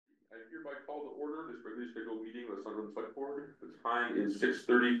hereby call to order this regularly scheduled meeting of the Sunderland Selectboard. The time is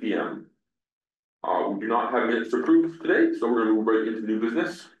 6:30 p.m. We do not have minutes to approve today, so we're going to move right into new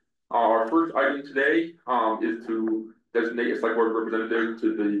business. Our first item today is to designate a Selectboard representative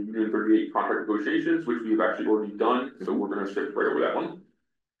to the Union 38 contract negotiations, which we've actually already done, so we're going to skip right over that one.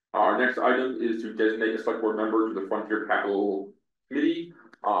 Our next item is to designate a Selectboard member to the Frontier Capital Committee.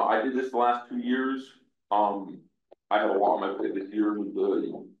 I did this the last 2 years. I had a lot on my plate this year with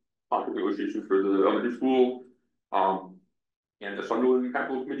the contract negotiations for the elementary school and the Sunderland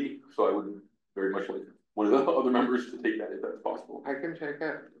Capital Committee, so I would very much like one of the other members to take that if that's possible. I can take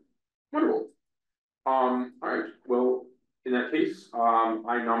it. Wonderful. All right, well, in that case,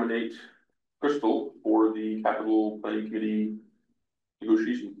 I nominate Crystal for the Capital Planning Committee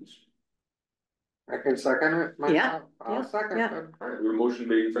negotiations. I can second it myself. Yeah. I'll second it. All right, we have a motion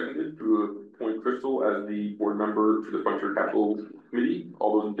made and seconded to appoint Crystal as the board member to the Frontier Capital Committee.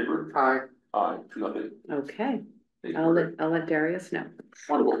 All those in favor? Aye. Aye, 2-0. Okay, I'll let Darius know.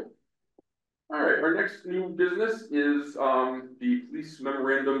 Wonderful. All right, our next new business is the police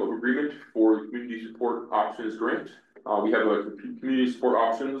memorandum of agreement for the community support options grant. We have a community support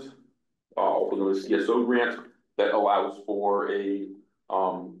options, also known as CSO grant, that allows for a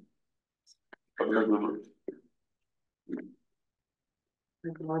member. I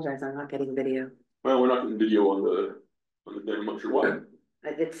apologize, I'm not getting video. Well, we're not getting video on the thing. I'm not sure why.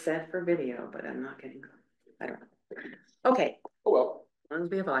 It's set for video, but I'm not getting. I don't know. Okay. Oh well. As long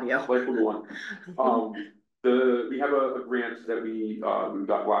as we have audio. Life will go on. We have a grant that we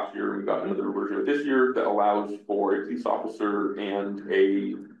got last year, and we got another version of this year that allows for a police officer and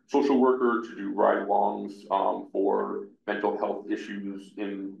a social worker to do ride-alongs for mental health issues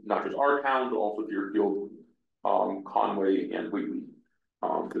in not just our town, but also Deerfield, Conway, and Whately,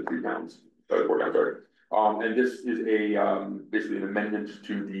 the 3 towns, 4 towns, sorry. And this is a basically an amendment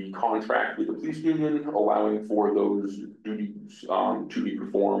to the contract with the police union, allowing for those duties to be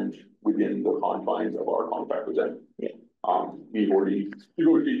performed within the confines of our contract with them. Yeah. We've already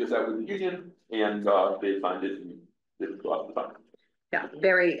negotiated this out with the union, and they signed it, and this is the time. Yeah,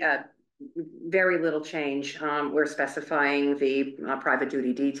 very little change. We're specifying the private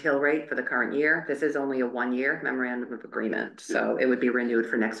duty detail rate for the current year. This is only a 1-year memorandum of agreement, so it would be renewed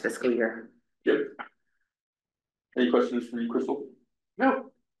for next fiscal year. Yep. Any questions for you, Crystal?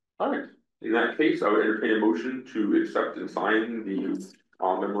 No. All right. In that case, I would entertain a motion to accept and sign the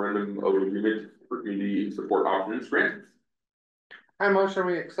memorandum of agreement for community support options grant. I motion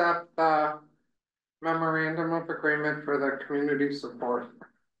we accept the memorandum of agreement for the community support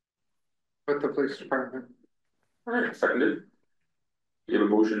with the police department. All right, seconded. We have a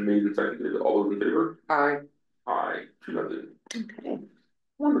motion made and seconded. All those in favor? Aye. Aye, 2-0. Okay.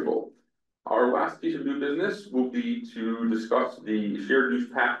 Wonderful. Our last piece of new business will be to discuss the shared use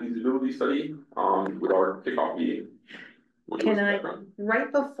path feasibility study with our kickoff meeting. Can I,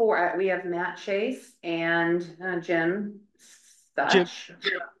 right before we have Matt Chase and Jim Stutch.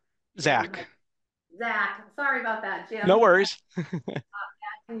 Zach, sorry about that, Jim. no worries. Matt,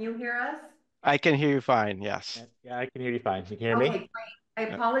 can you hear us? I can hear you fine, yes. Yeah, I can hear you fine. You can hear me? Okay, great. I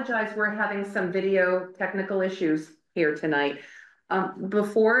apologize, we're having some video technical issues here tonight.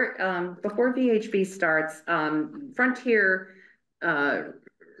 Before VHB starts, the Frontier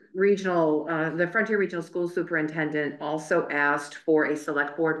Regional School Superintendent also asked for a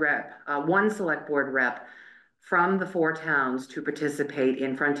select board rep, one select board rep from the 4 towns to participate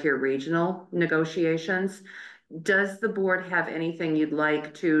in Frontier Regional negotiations. Does the board have anything you'd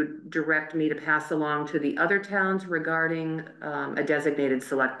like to direct me to pass along to the other towns regarding a designated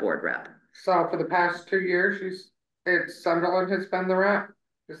select board rep? So for the past 2 years, Sunderland has been the rep.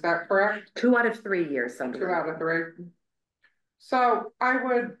 Is that correct? 2 out of 3 years, Sunderland. 2 out of 3. So I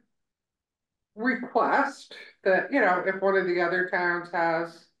would request that, if one of the other towns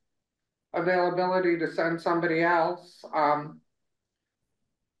has availability to send somebody else, from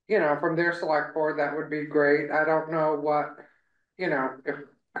their select board, that would be great. I don't know what, if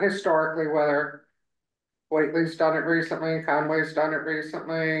historically, whether Whately's done it recently, Conway's done it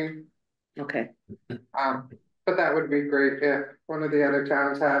recently. Okay. But that would be great if one of the other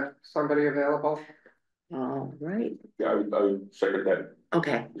towns had somebody available. All right. Yeah, I would second that.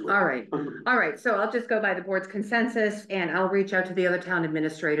 Okay. All right. All right. So I'll just go by the board's consensus, and I'll reach out to the other town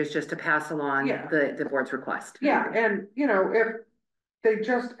administrators just to pass along the board's request. Yeah, and if they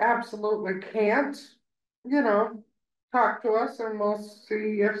just absolutely can't, talk to us, and we'll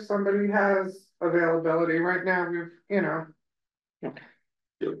see if somebody has availability. Right now, Okay.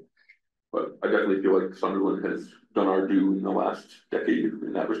 Yep. But I definitely feel like Sunderland has done our due in the last decade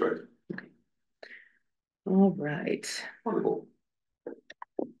in that respect. All right. Wonderful.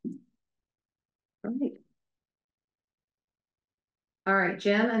 Great. All right,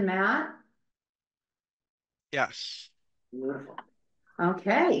 Jim and Matt. Yes. Beautiful.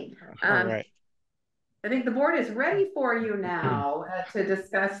 Okay. All right. I think the board is ready for you now to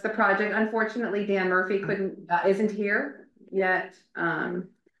discuss the project. Unfortunately, Dan Murphy isn't here yet.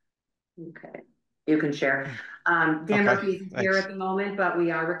 Okay, you can share. Dan Okay, Murphy isn't here thanks. at the moment, but we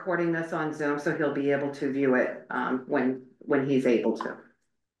are recording this on Zoom, so he'll be able to view it when he's able to.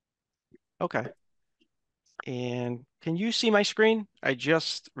 Okay. And can you see my screen? I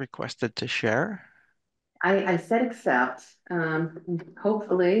just requested to share. I said accept.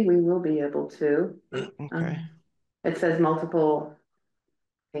 Hopefully we will be able to. Okay. It says multiple.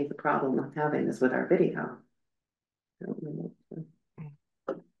 I think the problem I'm having is with our video.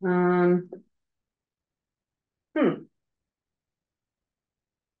 Um, hmm.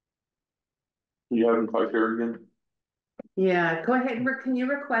 You haven't quite shared again? Yeah, go ahead. Can you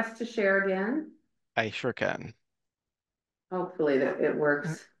request to share again? I sure can. Hopefully that it Let's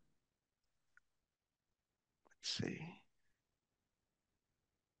works. see.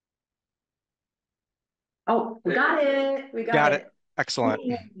 Oh, we got it. We got Got it. it. Excellent.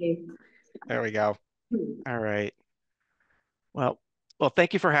 Yay. There we go. All right. Well,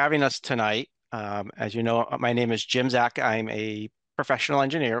 thank you for having us tonight. As you know, my name is Jim Zach. I'm a professional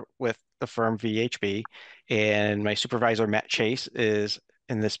engineer with the firm VHB, and my supervisor, Matt Chase, is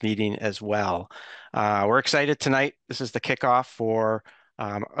in this meeting as well. We're excited tonight. This is the kickoff for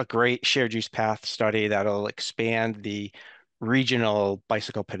a great shared use path study that'll expand the regional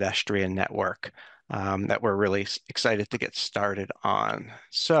bicycle pedestrian network that we're really excited to get started on.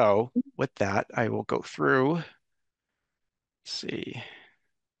 So with that, I will go through. Let's see.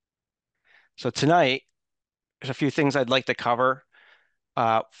 So tonight, there's a few things I'd like to cover.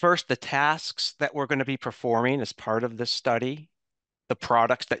 First, the tasks that we're going to be performing as part of this study, the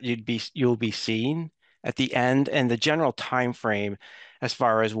products that you'll be seeing at the end, and the general time frame as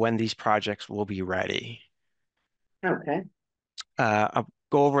far as when these projects will be ready. Okay. I'll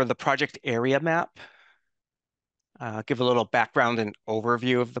go over the project area map, give a little background and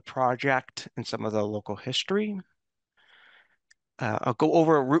overview of the project and some of the local history. I'll go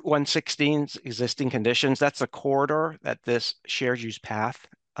over Route 116's existing conditions. That's the corridor that this shared use path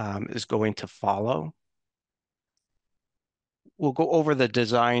is going to follow. We'll go over the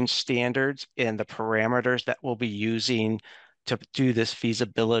design standards and the parameters that we'll be using to do this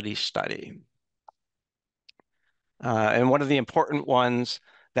feasibility study. And one of the important ones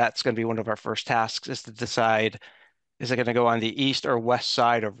that's going to be one of our first tasks is to decide, is it going to go on the east or west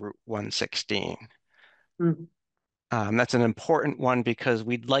side of Route 116? Mhm. That's an important one because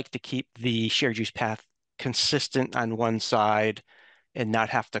we'd like to keep the shared use path consistent on one side and not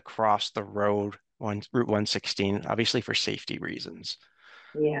have to cross the road on Route 116, obviously for safety reasons.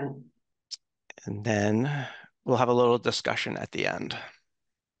 Yeah. And then we'll have a little discussion at the end.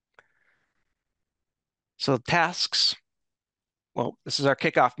 So tasks, well, this is our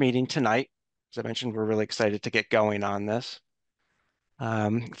kickoff meeting tonight. As I mentioned, we're really excited to get going on this.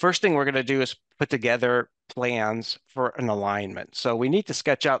 First thing we're going to do is put together plans for an alignment. So we need to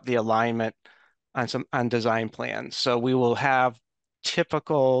sketch out the alignment on design plans. So we will have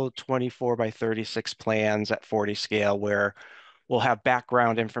typical 24 by 36 plans at 40 scale where we'll have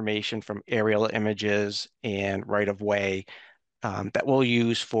background information from aerial images and right of way that we'll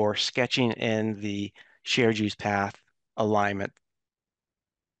use for sketching in the shared use path alignment.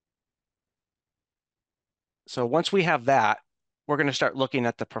 So once we have that, we're going to start looking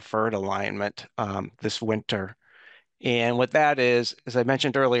at the preferred alignment this winter. And what that is, as I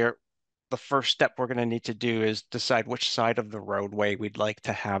mentioned earlier, the first step we're going to need to do is decide which side of the roadway we'd like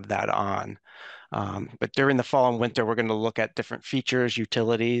to have that on. But during the fall and winter, we're going to look at different features,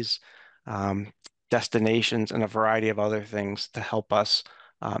 utilities, destinations, and a variety of other things to help us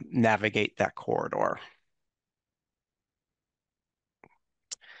navigate that corridor.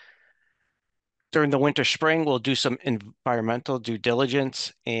 During the winter, spring, we'll do some environmental due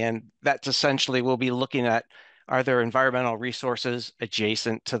diligence, and that's essentially we'll be looking at, are there environmental resources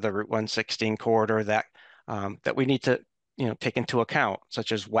adjacent to the Route 116 corridor that that we need to take into account,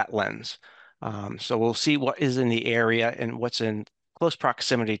 such as wetlands. So we'll see what is in the area and what's in close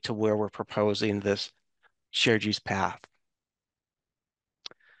proximity to where we're proposing this shared use path.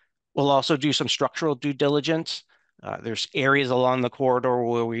 We'll also do some structural due diligence. There's areas along the corridor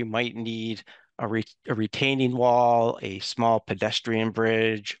where we might need a retaining wall, a small pedestrian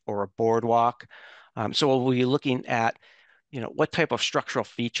bridge, or a boardwalk. So we'll be looking at, what type of structural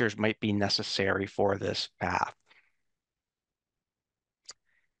features might be necessary for this path.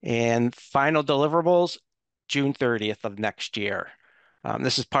 And final deliverables, June 30th of next year.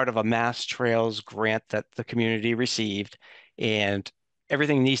 This is part of a Mass Trails grant that the community received, and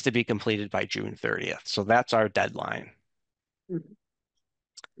everything needs to be completed by June 30th. So that's our deadline.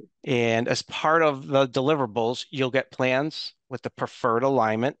 And as part of the deliverables, you'll get plans with the preferred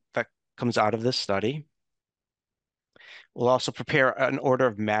alignment that comes out of this study. We'll also prepare an order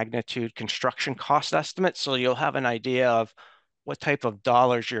of magnitude construction cost estimate, so you'll have an idea of what type of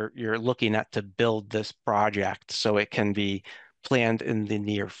dollars you're looking at to build this project, so it can be planned in the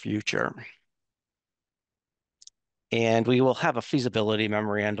near future. And we will have a feasibility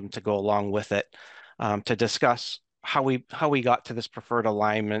memorandum to go along with it, to discuss how we got to this preferred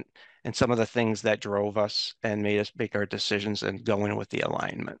alignment and some of the things that drove us and made us make our decisions and go in with the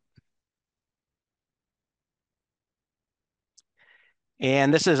alignment.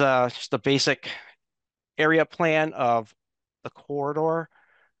 And this is just a basic area plan of the corridor.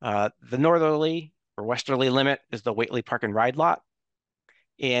 The northerly or westerly limit is the Whately Park and Ride Lot,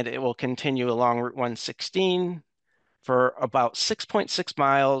 and it will continue along Route 116 for about 6.6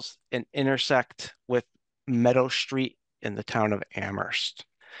 miles and intersect with Meadow Street in the town of Amherst.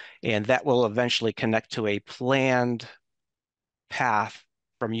 And that will eventually connect to a planned path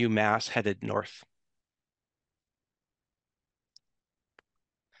from UMass headed north.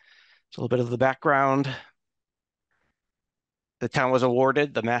 So a little bit of the background. The town was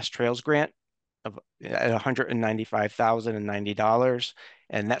awarded the Mass Trails grant at $195,090.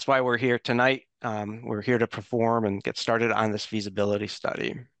 And that's why we're here tonight. We're here to perform and get started on this feasibility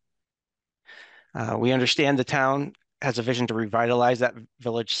study. We understand the town has a vision to revitalize that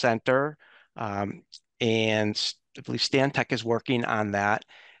village center. And I believe Stantec is working on that.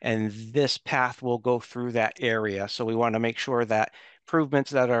 And this path will go through that area. So we want to make sure that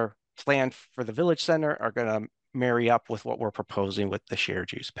improvements that are planned for the village center are going to marry up with what we're proposing with the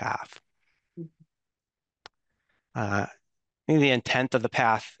shared use path. The intent of the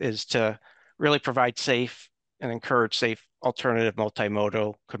path is to really provide safe and encourage safe alternative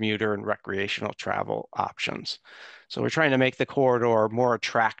multimodal commuter and recreational travel options. So we're trying to make the corridor more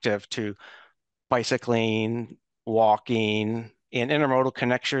attractive to bicycling, walking, and intermodal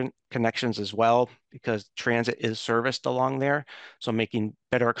connections as well, because transit is serviced along there. So making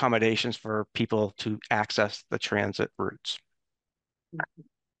better accommodations for people to access the transit routes.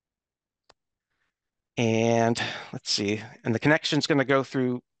 And let's see, and the connection is going to go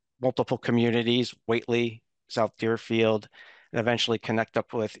through multiple communities, Whately, South Deerfield, and eventually connect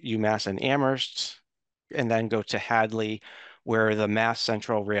up with UMass and Amherst, and then go to Hadley, where the Mass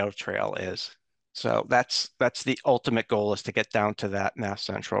Central Rail Trail is. So that's the ultimate goal, is to get down to that Mass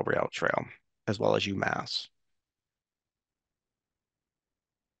Central Rail Trail, as well as UMass.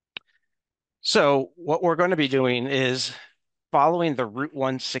 So what we're going to be doing is following the Route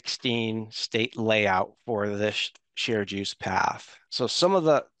 116 state layout for this shared use path. So some of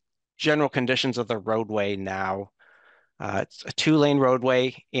the general conditions of the roadway now, it's a 2-lane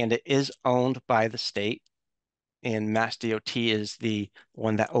roadway and it is owned by the state, and Mass DOT is the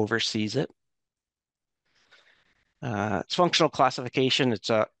one that oversees it. Its functional classification,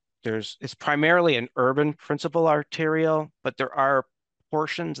 it's primarily an urban principal arterial, but there are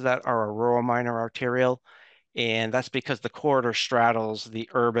portions that are a rural minor arterial, and that's because the corridor straddles the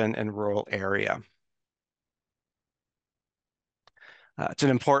urban and rural area. It's an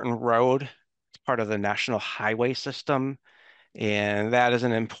important road. It's part of the national highway system, and that is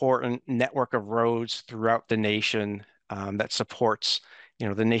an important network of roads throughout the nation that supports,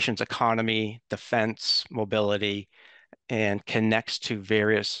 the nation's economy, defense, mobility, and connects to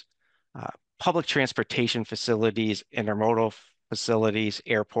various public transportation facilities, intermodal facilities,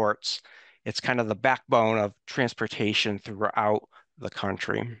 airports. It's kind of the backbone of transportation throughout the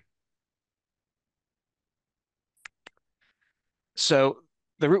country. So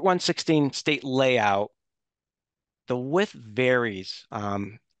the Route 116 state layout, the width varies.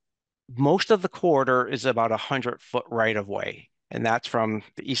 Most of the corridor is about 100-foot right of way, and that's from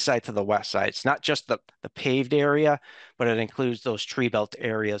the east side to the west side. It's not just the paved area, but it includes those tree belt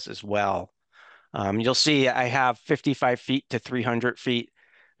areas as well. You'll see I have 55 feet to 300 feet.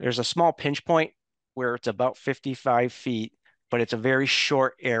 There's a small pinch point where it's about 55 feet, but it's a very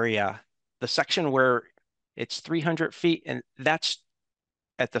short area. The section where it's 300 feet, and that's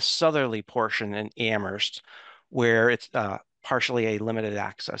at the southerly portion in Amherst, where it's partially a limited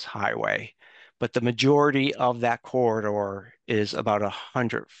access highway. But the majority of that corridor is about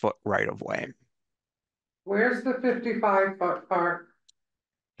 100-foot right of way. Where's the 55-foot part?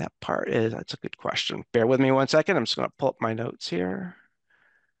 That's a good question. Bear with me one second. I'm just going to pull up my notes here.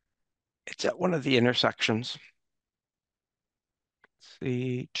 It's at one of the intersections. Let's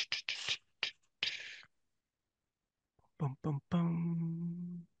see. Boom, boom,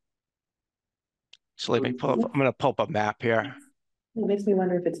 boom. So let me pull up, I'm gonna pull up a map here. It makes me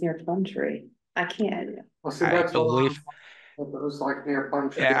wonder if it's near Plum Tree. I can't. Well, see, I that's what believe, if it was like near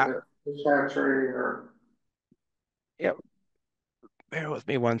Plum Tree, yeah, the Tree or. yeah. Bear with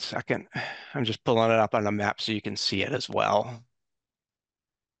me 1 second. I'm just pulling it up on the map so you can see it as well.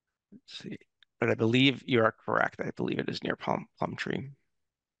 Let's see. But I believe you are correct. I believe it is near Plum Tree.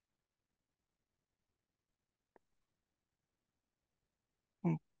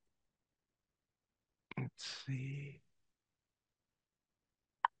 Let's see.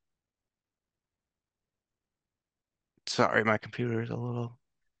 Sorry, my computer is a little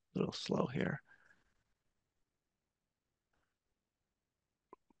slow here.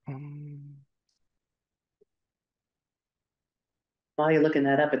 While you're looking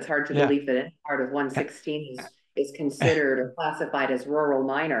that up, it's hard to Yeah. believe that any part of 116 is considered or classified as rural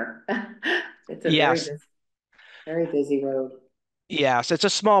minor. It's a Yes. very busy road. Yes, it's a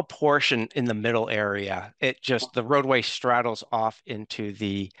small portion in the middle area. The roadway straddles off into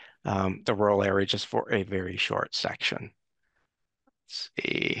the rural area just for a very short section. Let's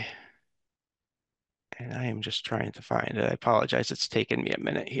see. And I am just trying to find it. I apologize. It's taken me a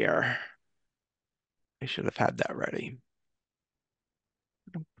minute here. I should have had that ready.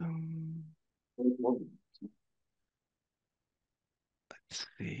 Let's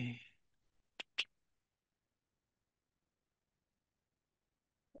see.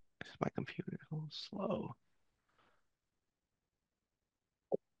 My computer is a little slow.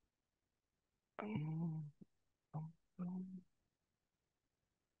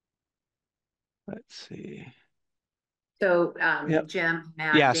 Let's see. So, Yep. Jim,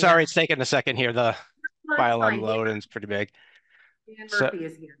 Matt, Yeah, Dan. sorry, it's taking a second here. The No, it's file I'm fine. loading is pretty big. Dan So, Murphy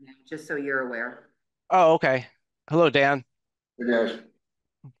is here now, just so you're aware. oh, okay. Hello, Dan. Hey, guys.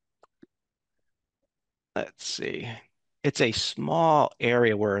 Let's see. It's a small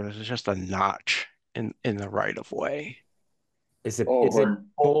area where there's just a notch in the right of way. Is it Oh, is it right.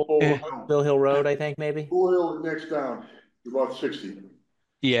 Eh, Bill Hill Road, I think, maybe? Bull Hill next down, about 60.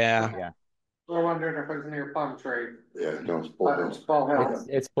 Yeah. Yeah, I wondered if it was near Plum Tree, Yeah, no, it's Bull but Hill. it's Bull Hill.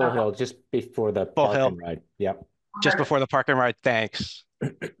 it's Bull Hill, just before the Bull park Hill, and ride. Yep. just before the park and ride. Thanks.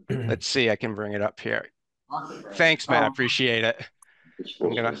 Let's see. I can bring it up here. Thanks, Matt. I Oh, appreciate it. It's I'm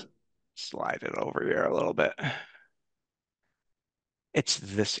supposed gonna to. slide it over here a little bit. It's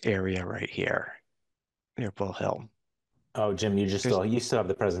this area right here near Bull Hill. Oh, Jim, you still have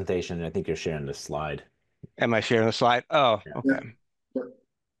the presentation, and I think you're sharing the slide. Am I sharing the slide? Oh, Yeah. okay. Yeah.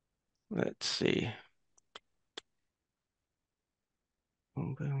 Let's see.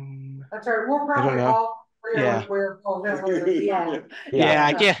 Boom, boom. that's right, we're I don't probably know. all familiar Yeah. with where Bull Hill is. Yeah. Yeah,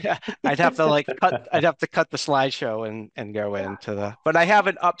 I Yeah. can't. I'd have to cut the slideshow and go into but I have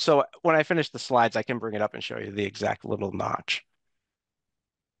it up so when I finish the slides, I can bring it up and show you the exact little notch.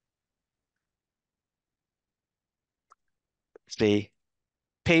 The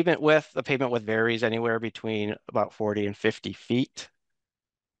pavement width varies anywhere between about 40 and 50 feet.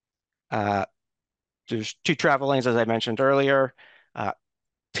 There's 2 travel lanes, as I mentioned earlier,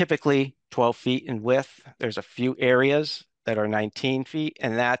 typically 12 feet in width. There's a few areas that are 19 feet,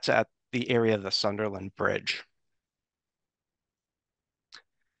 and that's at the area of the Sunderland Bridge.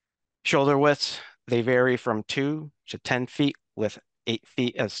 Shoulder widths, they vary from 2 to 10 feet, with 8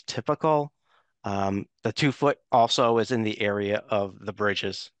 feet as typical. The 2-foot also is in the area of the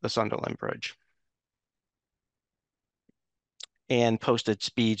bridges, the Sunderland Bridge. And posted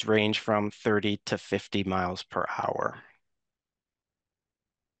speeds range from 30 to 50 miles per hour.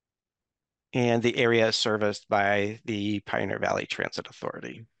 And the area is serviced by the Pioneer Valley Transit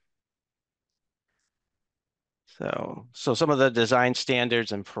Authority. So some of the design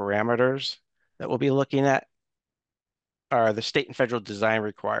standards and parameters that we'll be looking at are the state and federal design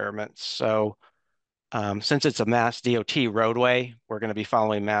requirements. So since it's a Mass DOT roadway, we're going to be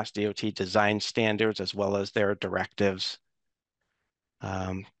following Mass DOT design standards as well as their directives.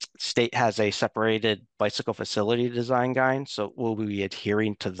 State has a separated bicycle facility design guide, so we'll be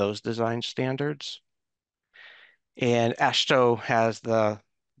adhering to those design standards. And AASHTO has the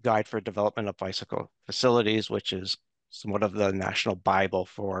Guide for Development of Bicycle Facilities, which is somewhat of the national Bible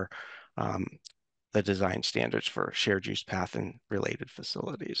for the design standards for shared use path and related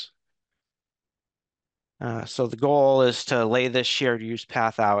facilities. So the goal is to lay this shared use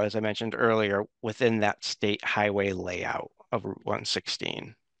path out, as I mentioned earlier, within that state highway layout of Route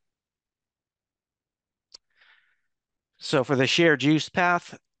 116. So for the shared use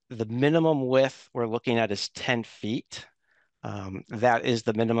path, the minimum width we're looking at is 10 feet. That is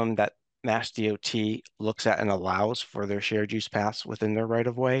the minimum that Mass DOT looks at and allows for their shared use paths within their right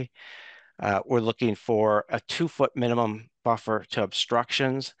of way. We're looking for a 2-foot minimum buffer to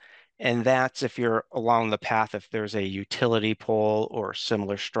obstructions. And that's if you're along the path, if there's a utility pole or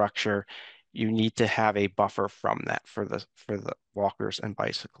similar structure, you need to have a buffer from that for the walkers and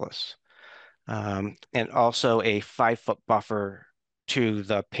bicyclists. And also a 5-foot buffer to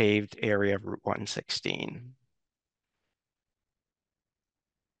the paved area of Route 116.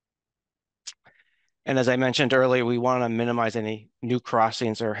 And as I mentioned earlier, we want to minimize any new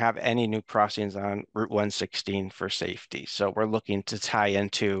crossings or have any new crossings on Route 116 for safety. So we're looking to tie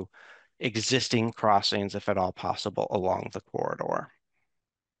into existing crossings, if at all possible, along the corridor.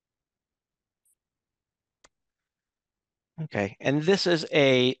 Okay, and this is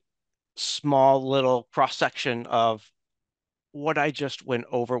a small little cross-section of what I just went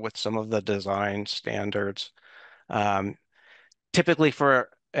over with some of the design standards. Typically for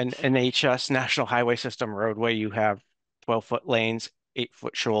an NHS National Highway System roadway, you have 12-foot lanes,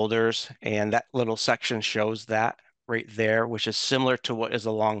 8-foot shoulders, and that little section shows that right there, which is similar to what is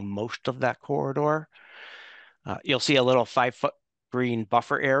along most of that corridor. You'll see a little 5-foot green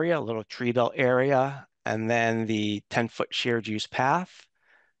buffer area, a little tree belt area, and then the 10-foot shared use path,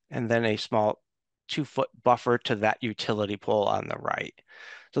 and then a small 2-foot buffer to that utility pole on the right.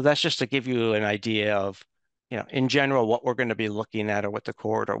 So that's just to give you an idea of, in general, what we're going to be looking at or what the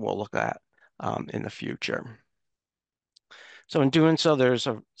corridor will look at in the future. So in doing so, there's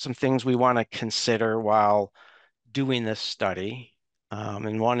some things we want to consider while doing this study.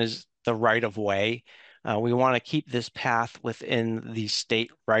 And one is the right-of-way. We want to keep this path within the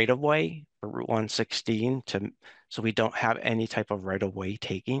state right-of-way for Route 116 so we don't have any type of right-of-way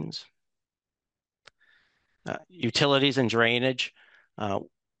takings. Utilities and drainage.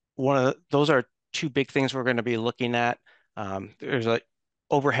 Those are two big things we're going to be looking at. There's like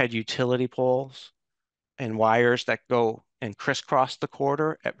overhead utility poles and wires that go and crisscross the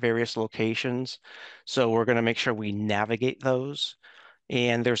corridor at various locations. So we're going to make sure we navigate those.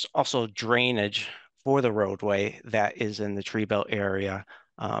 And there's also drainage for the roadway that is in the tree belt area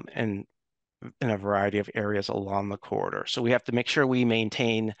and in a variety of areas along the corridor. So we have to make sure we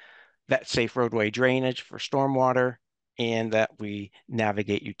maintain that safe roadway drainage for stormwater and that we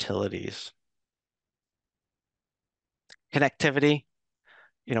navigate utilities. Connectivity,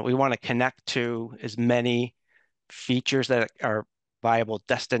 we want to connect to as many features that are viable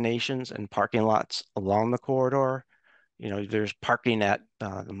destinations and parking lots along the corridor. There's parking at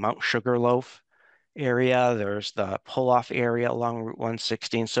the Mount Sugarloaf area. There's the pull-off area along Route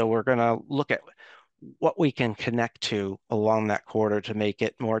 116. So we're going to look at what we can connect to along that corridor to make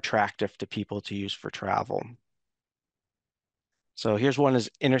it more attractive to people to use for travel. So here's one is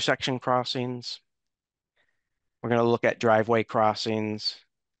intersection crossings. We're going to look at driveway crossings,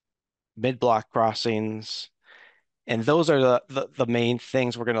 mid-block crossings, and those are the main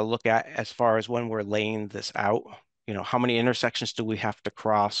things we're going to look at as far as when we're laying this out. How many intersections do we have to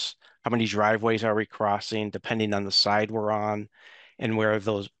cross? How many driveways are we crossing, depending on the side we're on, and where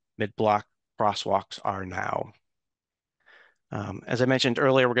those mid-block crosswalks are now. As I mentioned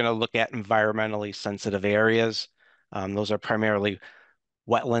earlier, we're going to look at environmentally sensitive areas. Those are primarily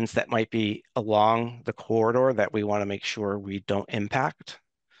wetlands that might be along the corridor that we want to make sure we don't impact.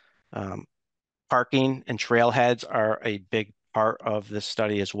 Parking and trailheads are a big part of this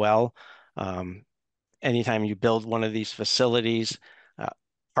study as well. Anytime you build one of these facilities,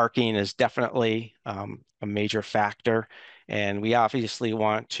 parking is definitely a major factor. And we obviously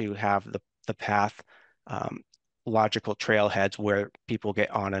want to have the path logical trailheads where people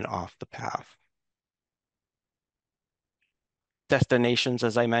get on and off the path. Destinations,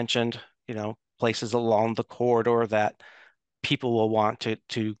 as I mentioned, places along the corridor that people will want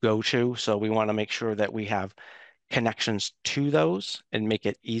to go to. So we want to make sure that we have connections to those and make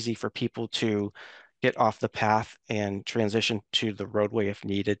it easy for people to get off the path and transition to the roadway if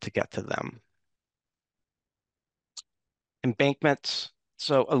needed to get to them. Embankments.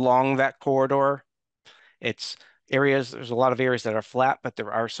 So along that corridor, there's a lot of areas that are flat, but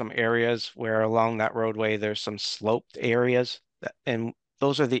there are some areas where along that roadway, there's some sloped areas. And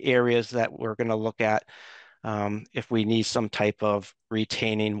those are the areas that we're going to look at if we need some type of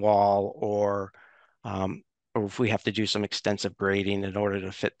retaining wall or if we have to do some extensive grading in order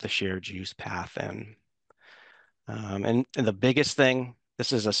to fit the shared use path in. And the biggest thing,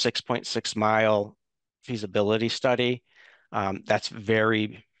 this is a 6.6 mile feasibility study. That's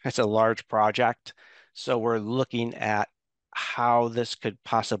a large project. So we're looking at how this could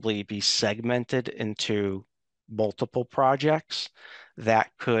possibly be segmented into multiple projects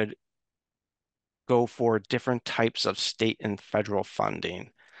that could go for different types of state and federal funding.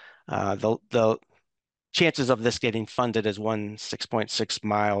 chances of this getting funded as one 6.6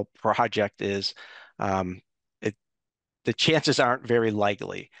 mile project is, the chances aren't very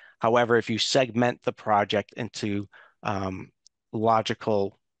likely. However, if you segment the project into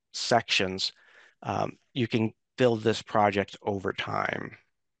logical sections, you can build this project over time.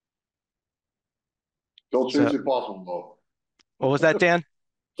 Don't say So- it's impossible, Mo. What was that, Dan?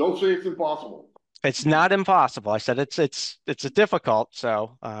 Don't say it's impossible. It's not impossible. I said it's a difficult.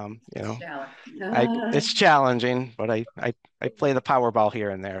 So you know, it's challenging, but I play the Powerball here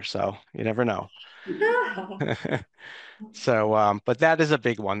and there, so you never know. So, but that is a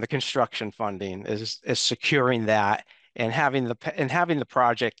big one. The construction funding is securing that and having the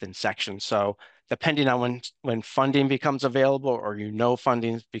project in sections. So depending on when funding becomes available, or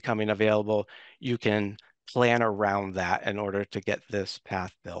funding is becoming available, you can plan around that in order to get this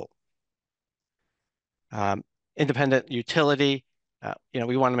path built. Independent utility,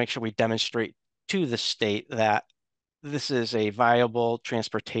 we want to make sure we demonstrate to the state that this is a viable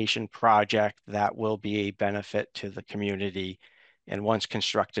transportation project that will be a benefit to the community, and once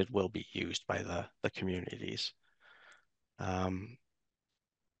constructed will be used by the communities. And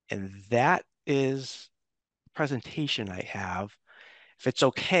that is the presentation I have. If it's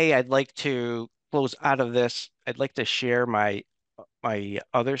okay, I'd like to close out of this. I'd like to share my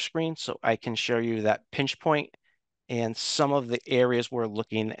other screen so I can show you that pinch point and some of the areas we're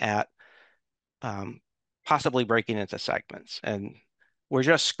looking at possibly breaking into segments. And we're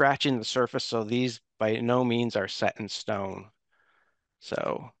just scratching the surface, so these by no means are set in stone.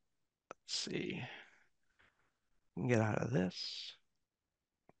 So let's see. Get out of this.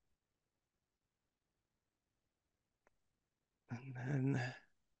 And then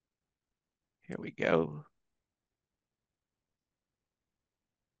here we go.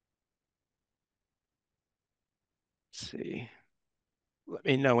 Let's see. Let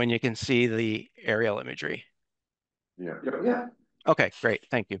me know when you can see the aerial imagery. Yeah. Yeah. Okay, great.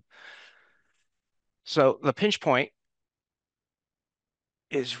 Thank you. So the pinch point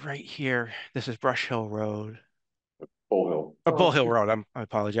is right here. This is Brush Hill Road. Bull Hill. Or Bull Hill Road. I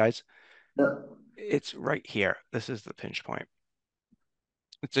apologize. Yeah. It's right here. This is the pinch point.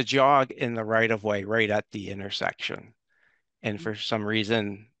 It's a jog in the right of way, right at the intersection. And for some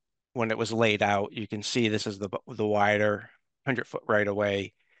reason, when it was laid out, you can see this is the wider 100-foot right of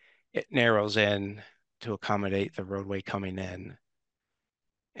way. It narrows in to accommodate the roadway coming in.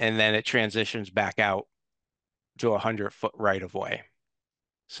 And then it transitions back out to 100-foot right of way.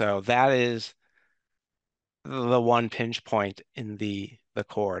 So that is the one pinch point in the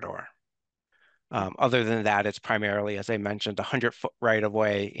corridor. Other than that, it's primarily, as I mentioned, 100-foot right of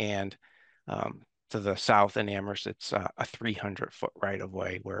way, and to the south in Amherst, it's a 300-foot right of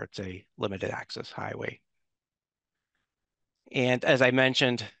way where it's a limited access highway. And as I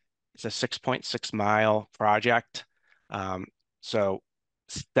mentioned, it's a 6.6 mile project. So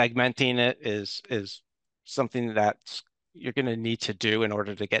segmenting it is something that you're going to need to do in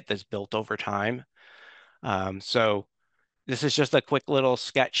order to get this built over time. So this is just a quick little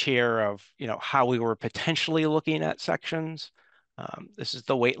sketch here of how we were potentially looking at sections. This is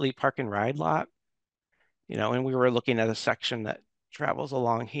the Whately Park and Ride lot, and we were looking at a section that travels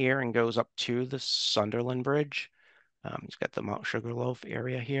along here and goes up to the Sunderland Bridge. It's got the Mount Sugarloaf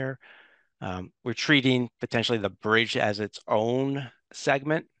area here. We're treating potentially the bridge as its own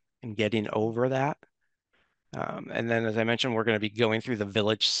segment and getting over that. And then, as I mentioned, we're going to be going through the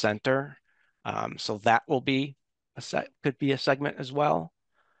village center. So that will be could be a segment as well.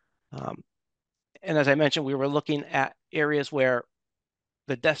 And as I mentioned, we were looking at areas where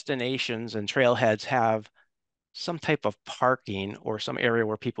the destinations and trailheads have some type of parking or some area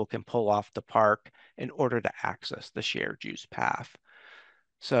where people can pull off the park in order to access the shared use path.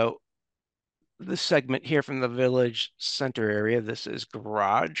 So this segment here from the village center area, this is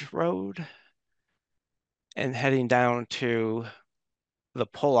Garage Road. And heading down to the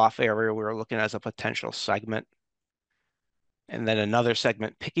pull-off area, we were looking as a potential segment. And then another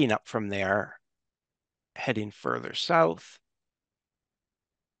segment picking up from there, heading further south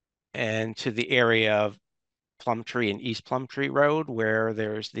and to the area of Plumtree and East Plumtree Road, where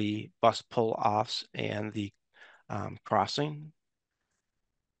there's the bus pull-offs and the crossing.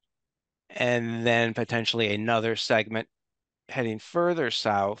 And then potentially another segment heading further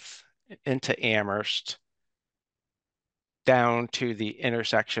south into Amherst, down to the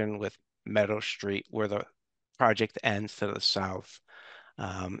intersection with Meadow Street, where the project ends to the south.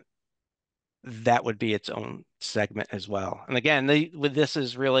 That would be its own segment as well. And again, this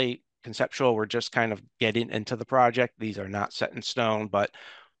is really conceptual. We're just kind of getting into the project. These are not set in stone, but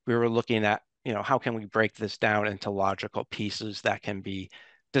we were looking at, how can we break this down into logical pieces that can be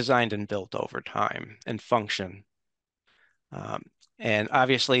designed and built over time and function. And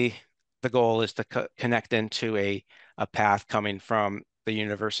obviously, the goal is to connect into a path coming from the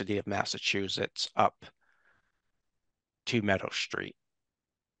University of Massachusetts up to Meadow Street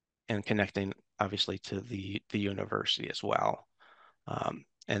and connecting obviously to the university as well.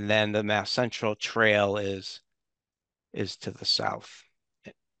 And then the Mass Central Trail is to the south.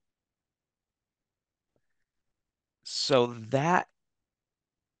 So that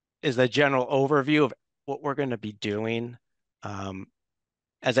is the general overview of what we're going to be doing.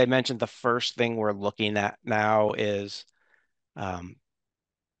 As I mentioned, the first thing we're looking at now is,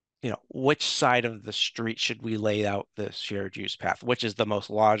 which side of the street should we lay out the shared use path? Which is the most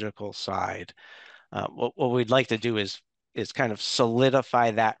logical side? What we'd like to do is kind of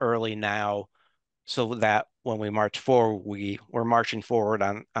solidify that early now, so that when we march forward, we're marching forward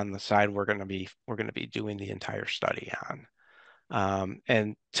on the side we're going to be doing the entire study on.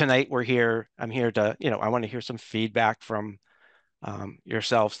 And tonight I'm here to, I want to hear some feedback from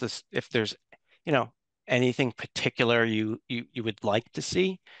yourselves. If there's, anything particular you would like to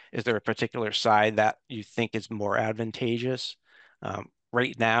see. Is there a particular side that you think is more advantageous?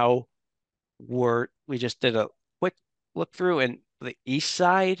 Right now, we just did a quick look through, and the east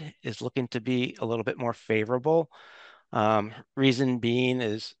side is looking to be a little bit more favorable. Reason being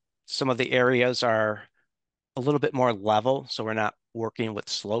is some of the areas are a little bit more level, so we're not working with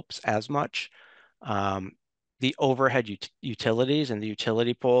slopes as much. The overhead utilities and the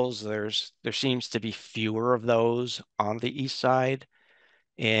utility poles, there seems to be fewer of those on the east side.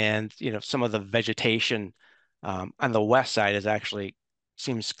 And, some of the vegetation on the west side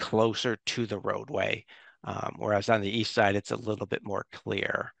seems closer to the roadway. Whereas on the east side, it's a little bit more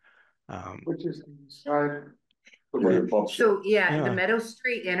clear. Which is the east side. So Yeah. the Meadow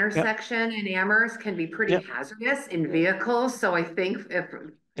Street intersection in Amherst can be pretty hazardous in vehicles. So I think if,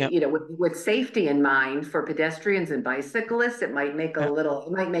 with safety in mind for pedestrians and bicyclists, it might make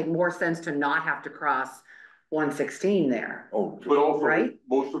it might make more sense to not have to cross 116 there. Oh, But also, right?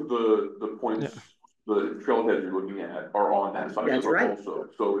 most of the points, the trailheads you're looking at are on that side. That's right. Also,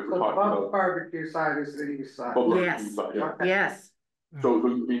 so if we're So talking above about barbecue side is the east side. above the Yes. east side, Okay. Yes. So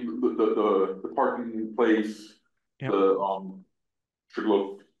I mean, the parking place, the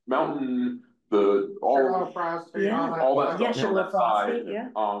Sugarloaf Mountain, all that stuff on that side.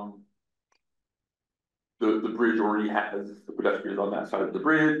 The bridge already has the pedestrians on that side of the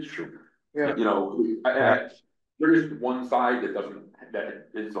bridge. Yeah. There is one side that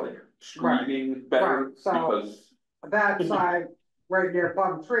is like screaming better, Right. So because that side right near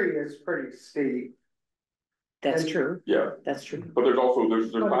Plum Tree is pretty steep. That's true. Yeah. That's true. But there's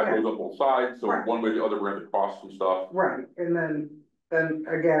side roads on both sides, so Right. one way or the other we're gonna cross some stuff. Right, and then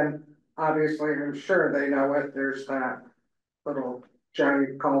again, obviously, I'm sure they know it, there's that little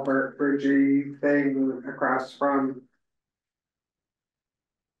giant culvert bridgey thing across from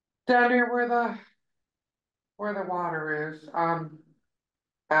down near where the water is,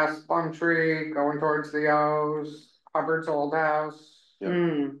 past Plum Tree, going towards the O's, Hubbard's old house. Yeah.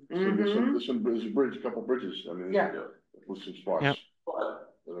 Mm, There's a bridge, a couple bridges, I mean. Yeah. With some spots. Yep.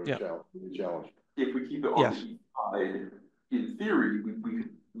 But That are challenged. if we keep it on the Yes. east side, in theory, we could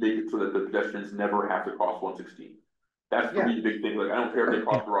make it so that the pedestrians never have to cross 116. That's for me the big thing, like, I don't care if they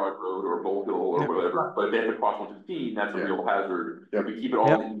cross Garage Road or Bull Hill or whatever, but if they have to cross 116, that's a real hazard. If we keep it all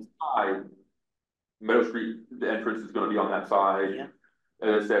on the east side, Meadow Street, the entrance is gonna be on that side. Yeah.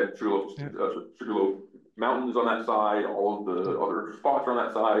 As I said, Sugarloaf Mountain is on that side, all of the other spots are on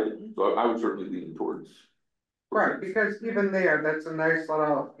that side, so I would certainly lean towards. Right, because even there, that's a nice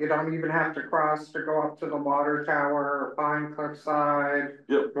little, you don't even have to cross to go up to the water tower or Pine Cliff side.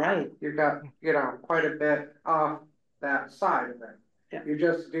 Yep. right. You've got, quite a bit off that side of it. Yeah. You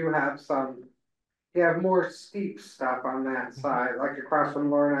just do have you have more steep stuff on that side, like across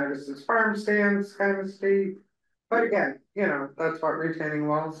from Laurinaitis's farm stands, kind of steep. But again, that's what retaining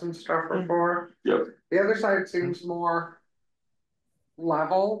walls and stuff are for. Yep. The other side seems more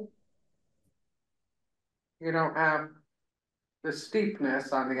level. You don't have the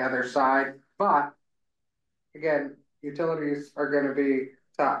steepness on the other side, but again, utilities are gonna be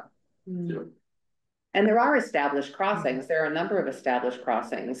tough. Yep. And there are established crossings. There are a number of established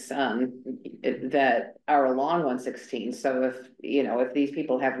crossings that are along 116. So if these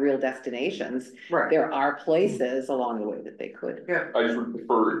people have real destinations, Right. there are places along the way that they could. Yeah. I just would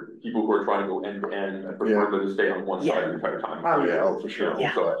prefer people who are trying to go end to end, I prefer them to stay on one side the entire time. Oh, yeah, for sure.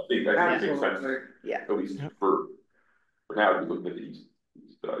 Yeah. So I think that makes sense, Absolutely. Yeah. at least for now, to be looking at the east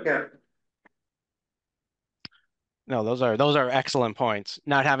side. Yeah. No, those are excellent points.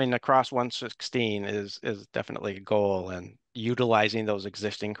 Not having to cross 116 is definitely a goal, and utilizing those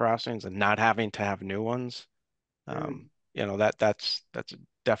existing crossings and not having to have new ones. You know, that's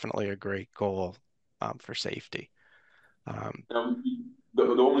definitely a great goal for safety. Now, the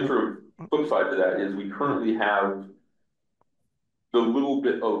only sort of flip side to that is we currently have the little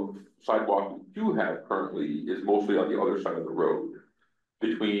bit of sidewalk we do have currently is mostly on the other side of the road.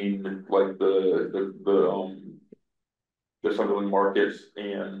 Between like the Sunderland markets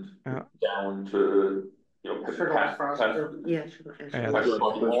and Yeah. down to, you know, Sugar past, Cross past, Road. Yeah, sure. Yeah, past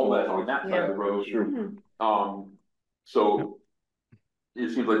all that's on that side of the road. Sure. So it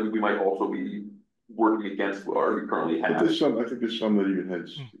seems like we might also be working against what we currently But have. there's some, I think there's some that even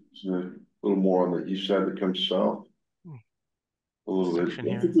has, a little more on the east side that comes south. A little bit. Section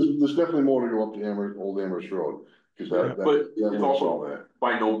I here. think there's definitely more to go up to Old Amherst Road, because Yeah. that But it's looks also all that.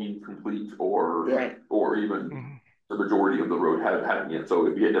 by no means complete or Right. or even the majority of the road having it. So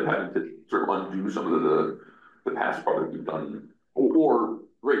if we end up having to sort of undo some of the past part that we've done, or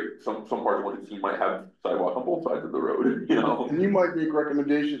great, some parts of 116 might have sidewalk on both sides of the road, you know. And you might make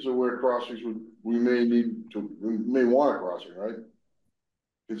recommendations of where crossings we may want a crossing, right?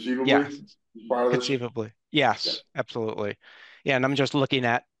 Conceivably? Yes. Part of this? Conceivably. Yes, absolutely. Yeah, and I'm just looking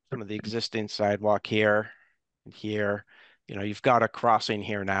at some of the existing sidewalk here and here. You know, you've got a crossing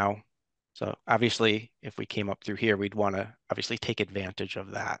here now. So obviously, if we came up through here, we'd want to obviously take advantage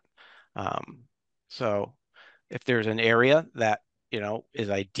of that. So if there's an area that, you know,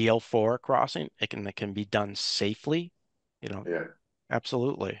 is ideal for a crossing, it can be done safely, you know. Yeah.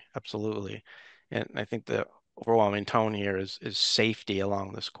 Absolutely, absolutely. And I think the overwhelming tone here is safety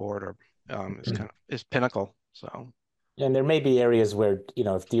along this corridor is pinnacle. So And there may be areas where, you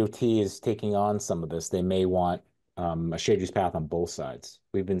know, if DOT is taking on some of this, they may want a shared use path on both sides.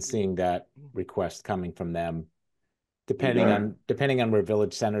 We've been seeing that request coming from them, depending on where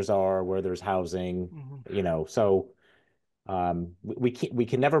village centers are, where there's housing, you know. So we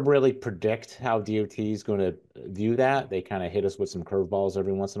can never really predict how DOT is going to view that. They kind of hit us with some curveballs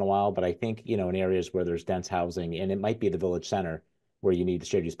every once in a while. But I think, you know, in areas where there's dense housing, and it might be the village center where you need the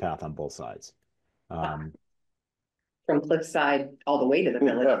shared use path on both sides. From Cliffside all the way to the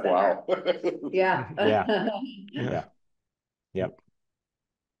village center. Wow. Yeah. Yeah. Yep.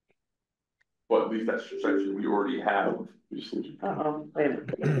 But at least that section we already have. Uh-oh, wait a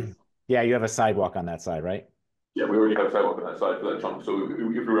minute. Yeah, you have a sidewalk on that side, right? Yeah, we already have sidewalk on that side for that chunk. So if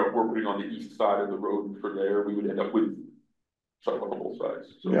we were putting on the east side of the road for there, we would end up with sidewalk on both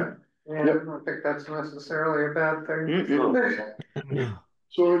sides. So. Yeah. Yeah, I don't think that's necessarily a bad thing.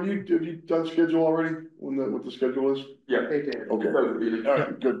 So have you done schedule already, what the schedule is? Yeah. They did. Okay, all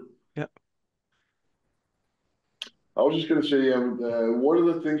right, good. Yeah. I was just gonna say, what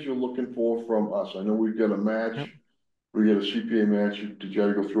are the things you're looking for from us? I know we've got a match. Yep. We got a CPA match. Did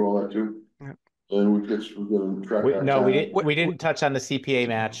you go through all that too? Yep. And we've got to track our No, time. we didn't touch on the CPA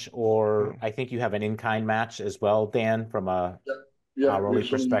match, or I think you have an in-kind match as well, Dan, from a hourly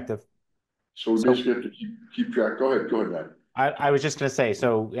perspective. So we basically have to keep track. Go ahead, Matt. I was just gonna say,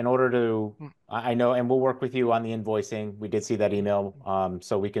 so in order to, I know, and we'll work with you on the invoicing. We did see that email,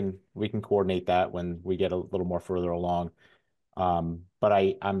 so we can coordinate that when we get a little more further along.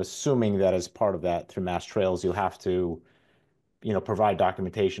 But I'm assuming that as part of that through Mass Trails, you'll have to, you know, provide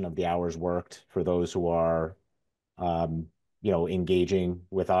documentation of the hours worked for those who are, you know, engaging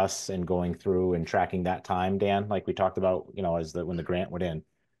with us and going through and tracking that time, Dan, like we talked about, you know, when the grant went in.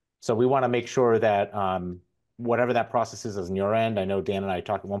 So we want to make sure that whatever that process is on your end. I know Dan and I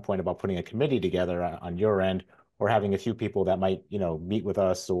talked at one point about putting a committee together on your end, or having a few people that might, you know, meet with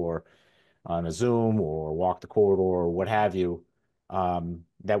us or on a Zoom or walk the corridor or what have you,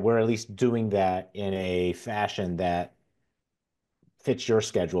 that we're at least doing that in a fashion that fits your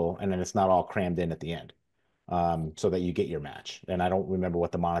schedule, and then it's not all crammed in at the end, so that you get your match. And I don't remember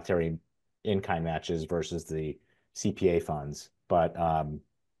what the monetary in-kind match is versus the CPA funds, but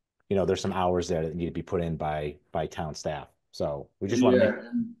you know, there's some hours there that need to be put in by town staff. So we just want to make.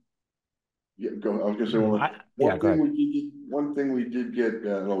 Yeah, go. I was gonna say one thing we did get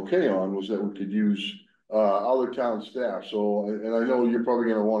an okay on was that we could use other town staff. So, and I know you're probably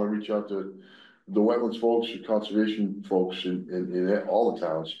gonna want to reach out to the wetlands folks, the conservation folks in all the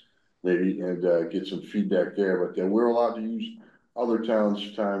towns, maybe, and get some feedback there. But then we're allowed to use other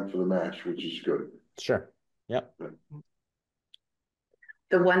towns' time for the match, which is good. Sure. Yep.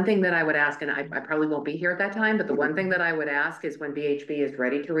 The one thing that I would ask, and I probably won't be here at that time, but the one thing that I would ask is when VHB is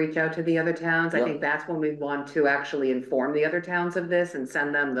ready to reach out to the other towns, I think that's when we want to actually inform the other towns of this and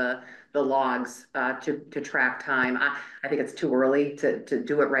send them the logs to track time. I think it's too early to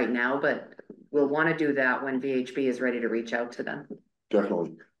do it right now, but we'll want to do that when VHB is ready to reach out to them.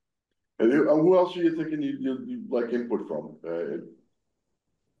 Definitely. And who else are you thinking you'd like input from?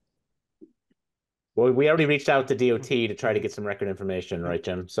 Well, we already reached out to DOT to try to get some record information, right,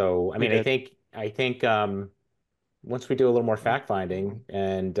 Jim? So, I mean, I think once we do a little more fact finding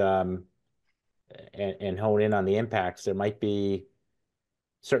and hone in on the impacts, there might be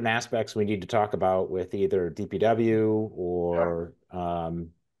certain aspects we need to talk about with either DPW or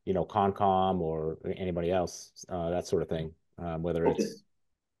you know, Concom or anybody else, that sort of thing.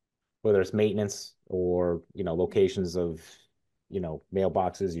 Whether it's maintenance or, you know, locations of, you know,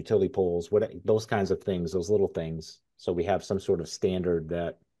 mailboxes, utility poles, what those kinds of things, those little things. So we have some sort of standard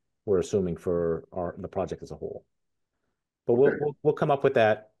that we're assuming for the project as a whole. But we'll come up with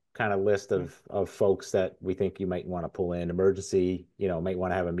that kind of list of folks that we think you might want to pull in. Emergency, you know, might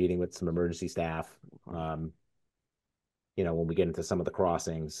want to have a meeting with some emergency staff. You know, when we get into some of the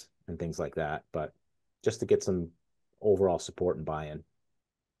crossings and things like that, but just to get some overall support and buy-in.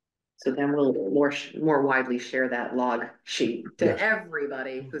 So then we'll more widely share that log sheet to Yes.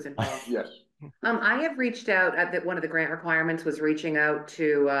 everybody who's involved. Yes. I have reached out at one of the grant requirements was reaching out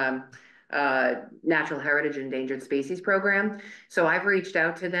to Natural Heritage Endangered Species Program. So I've reached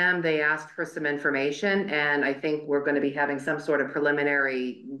out to them. They asked for some information, and I think we're going to be having some sort of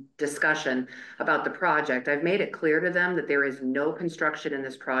preliminary discussion about the project. I've made it clear to them that there is no construction in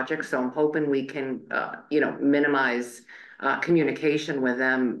this project, so I'm hoping we can, you know, minimize communication with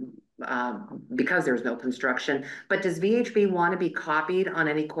them because there's no construction. But does VHB want to be copied on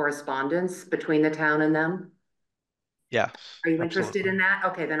any correspondence between the town and them? Yeah. Are you interested in that?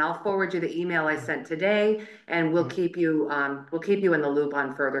 Okay, then I'll forward you the email I sent today, and we'll keep you in the loop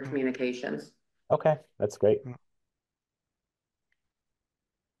on further communications. Okay, that's great.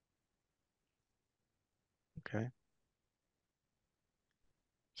 Okay.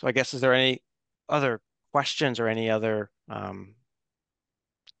 So I guess, is there any other questions or any other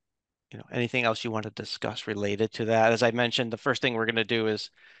you know, anything else you want to discuss related to that? As I mentioned, the first thing we're going to do is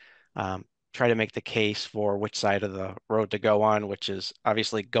try to make the case for which side of the road to go on, which is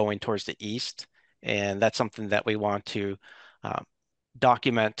obviously going towards the east. And that's something that we want to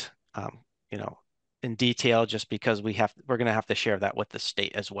document, you know, in detail, just because we're going to have to share that with the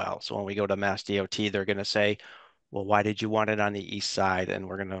state as well. So when we go to Mass DOT, they're going to say, well, why did you want it on the east side? And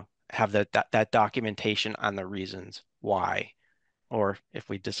we're going to have that documentation on the reasons why, or if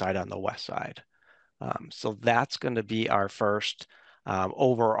we decide on the west side. So that's going to be our first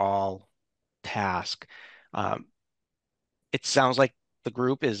overall task. It sounds like the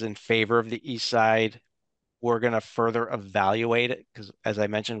group is in favor of the east side. We're going to further evaluate it because, as I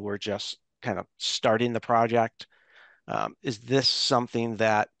mentioned, we're just kind of starting the project. Is this something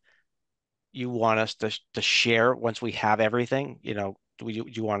that you want us to share once we have everything? You know, do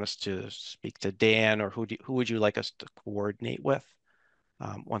you want us to speak to Dan, or who would you like us to coordinate with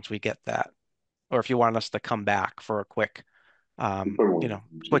once we get that? Or if you want us to come back for a quick, you know,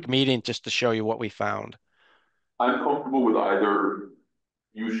 quick meeting just to show you what we found. I'm comfortable with either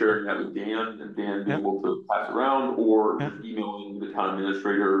you sharing that with Dan and Dan being able to pass it around, or just emailing the town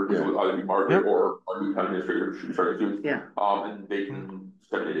administrator, which would either be Margaret or our new town administrator, should be starting soon. Yeah. And they can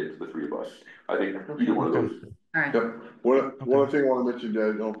disseminate it to the three of us. I think either one of those. All right. Yep. One thing I want to mention,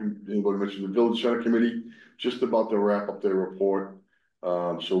 I don't think anybody mentioned the Village Center Committee, just about to wrap up their report.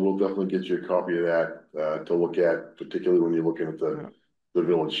 So we'll definitely get you a copy of that to look at, particularly when you're looking at the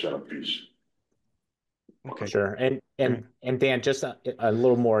Village Center piece. Okay. Sure. And Dan, just a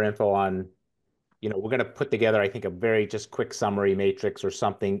little more info on, you know, we're going to put together, I think, a very just quick summary matrix or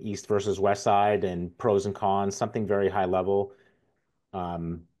something, east versus west side and pros and cons, something very high level.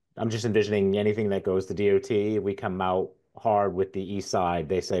 I'm just envisioning anything that goes to DOT, we come out hard with the east side.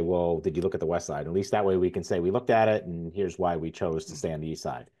 They say, well, did you look at the west side? At least that way we can say we looked at it and here's why we chose to stay on the east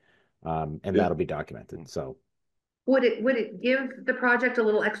side. And that'll be documented. So would it give the project a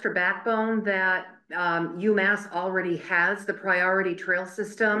little extra backbone that UMass already has the priority trail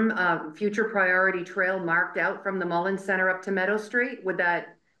system, future priority trail marked out from the Mullins Center up to Meadow Street? Would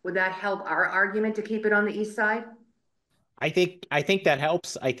that help our argument to keep it on the east side? I think that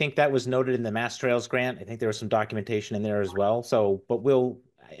helps. I think that was noted in the Mass Trails grant. I think there was some documentation in there as well. So, but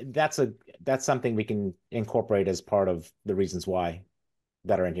that's something we can incorporate as part of the reasons why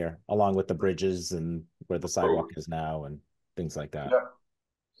that are in here, along with the bridges and where the sidewalk is now and things like that. Yeah.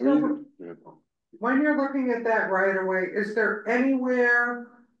 So, when you're looking at that right away, is there anywhere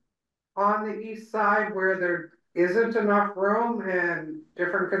on the east side where there isn't enough room and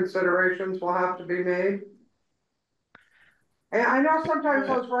different considerations will have to be made? And I know sometimes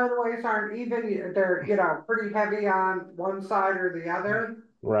those right-of-ways aren't even, they're, you know, pretty heavy on one side or the other.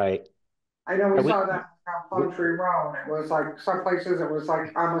 Right. I know Yeah, we saw that on Plum Tree Road, it was like, some places it was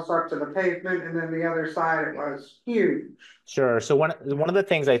like almost up to the pavement, and then the other side it was huge. sure. So one of the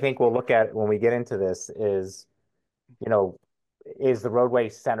things I think we'll look at when we get into this is, you know, is the roadway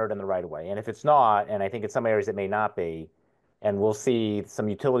centered in the right of way? And if it's not, and I think in some areas it may not be, and we'll see some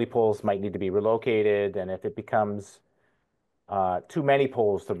utility poles might need to be relocated, and if it becomes too many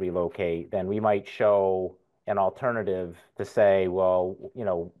poles to relocate, then we might show an alternative to say, well, you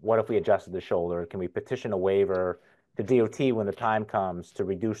know, what if we adjusted the shoulder? Can we petition a waiver to DOT when the time comes to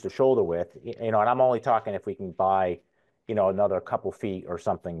reduce the shoulder width? You know, and I'm only talking if we can buy, you know, another couple feet or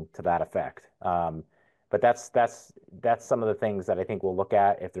something to that effect. But that's some of the things that I think we'll look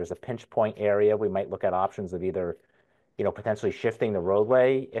at. If there's a pinch point area, we might look at options of either, you know, potentially shifting the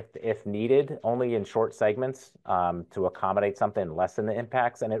roadway if needed, only in short segments to accommodate something less than the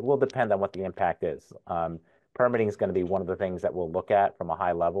impacts. And it will depend on what the impact is. Permitting is going to be one of the things that we'll look at from a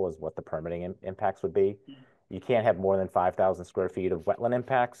high level is what the permitting impacts would be. You can't have more than 5,000 square feet of wetland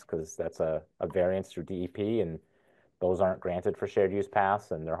impacts because that's a variance through DEP, and those aren't granted for shared use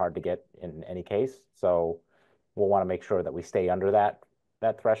paths, and they're hard to get in any case. So we'll want to make sure that we stay under that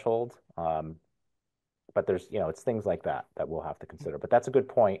threshold. But there's, you know, it's things like that that we'll have to consider. But that's a good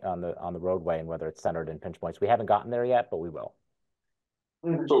point on the roadway and whether it's centered in pinch points. We haven't gotten there yet, but we will.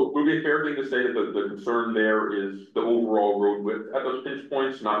 So would it be a fair thing to say that the concern there is the overall road width at those pinch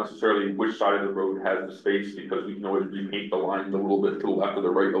points, not necessarily which side of the road has the space, because we can always repaint the lines a little bit to the left or the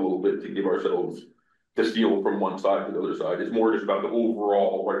right a little bit to give ourselves the feel from one side to the other side. It's more just about the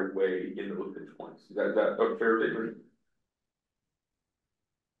overall right of way in those pinch points. Is that a fair statement?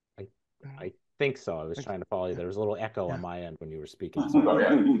 I think so. I was trying to follow you. There was a little echo on my end when you were speaking. Oh,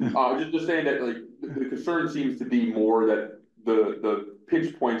 yeah. Just saying that, like, the concern seems to be more that the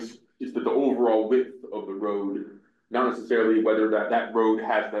pinch points is that the overall width of the road, not necessarily whether that road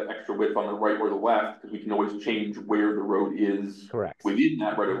has that extra width on the right or the left, because we can always change where the road is. Correct. Within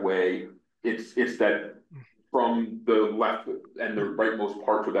that right of way. It's that from the left and the rightmost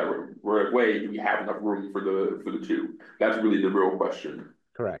parts of that right of way, do we have enough room for the two? That's really the real question.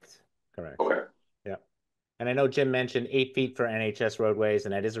 Correct. Correct. Okay. Yeah. And I know Jim mentioned 8 feet for NHS roadways,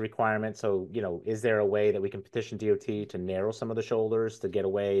 and that is a requirement. So, you know, is there a way that we can petition DOT to narrow some of the shoulders to get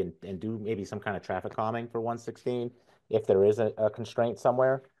away and do maybe some kind of traffic calming for 116 if there is a constraint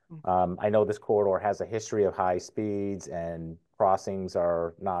somewhere? I know this corridor has a history of high speeds, and crossings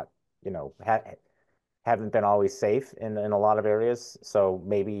are not, you know, haven't been always safe in a lot of areas. So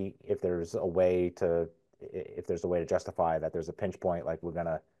maybe if there's a way to justify that there's a pinch point, like we're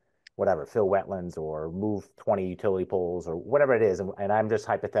gonna, whatever, fill wetlands or move 20 utility poles or whatever it is. And I'm just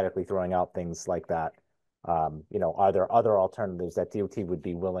hypothetically throwing out things like that. You know, are there other alternatives that DOT would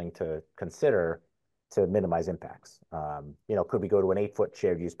be willing to consider to minimize impacts? You know, could we go to an 8-foot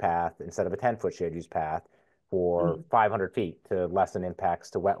shared use path instead of a 10-foot shared use path for 500 feet to lessen impacts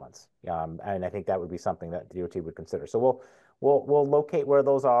to wetlands? And I think that would be something that DOT would consider. So we'll locate where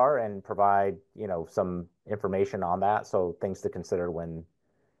those are and provide, you know, some information on that. So things to consider when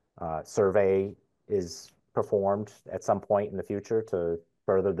survey is performed at some point in the future to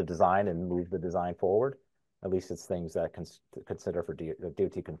further the design and move the design forward. At least it's things that consider for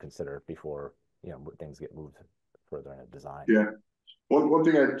DOT can consider before, you know, things get moved further in a design. Yeah. One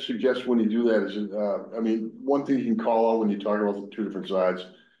thing I'd suggest when you do that is, I mean, one thing you can call out when you talk about the two different sides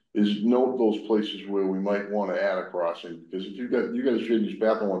is note those places where we might want to add a crossing. Because if you got a shared use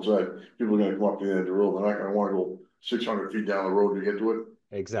path on one side, people are going to come up to the end of the road. They're not going to want to go 600 feet down the road to get to it.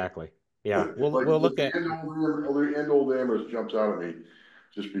 Exactly. Yeah. We'll like look at the end old Amherst jumps out at me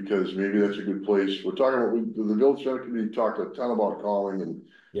just because maybe that's a good place. We're talking about the village center committee talked a ton about calling and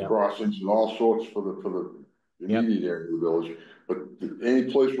crossings and all sorts for the immediate area of the village. But any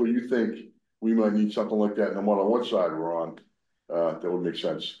place where you think we might need something like that, no matter what side we're on, that would make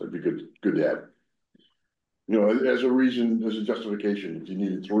sense. That'd be good to add. You know, as a reason, as a justification, if you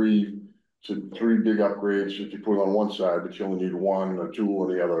needed three big upgrades, if you put it on one side, but you only need one or two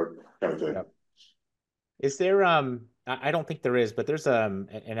on the other, kind of thing. Yep. Is there I don't think there is, but there's an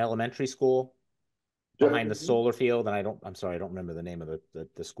elementary school behind the solar field, and I'm sorry, I don't remember the name of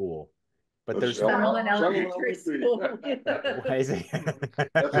the school. But there's Sunderland Elementary School. Why is it?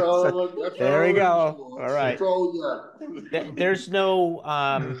 That's there we go. All right. That's all we got. There's no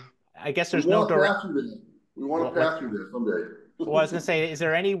I guess there's no direct. We want to pass through there someday. Well, I was gonna say, is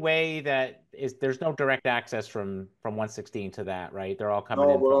there any way that there's no direct access from 116 to that, right? They're all coming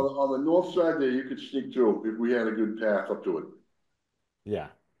in. No, but on the north side there, you could sneak through if we had a good path up to it. Yeah.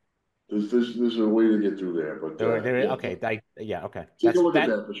 There's a way to get through there, but okay. Okay. Take a look at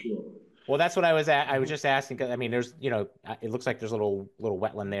that for sure. Well, that's what I was just asking, because I mean, there's, it looks like there's a little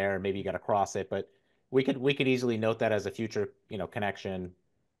wetland there. Maybe you got to cross it, but we could easily note that as a future, connection,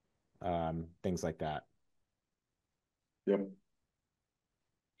 things like that. Yep.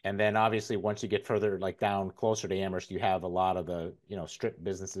 And then obviously once you get further like down closer to Amherst, you have a lot of the, strip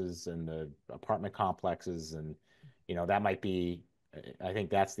businesses and the apartment complexes, and that might be, I think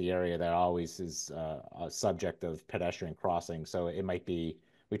that's the area that always is a subject of pedestrian crossing. So it might be,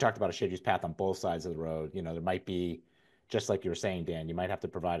 we talked about a shared use path on both sides of the road. There might be, just like you were saying, Dan, you might have to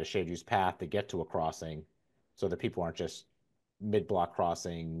provide a shared use path to get to a crossing so that people aren't just mid-block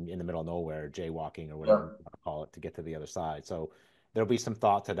crossing in the middle of nowhere, jaywalking or whatever you want to call it, to get to the other side. So there'll be some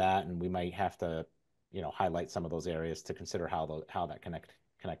thought to that, and we might have to, highlight some of those areas to consider how that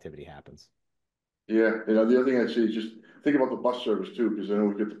connectivity happens. Yeah, the other thing I'd say is just think about the bus service too, because I know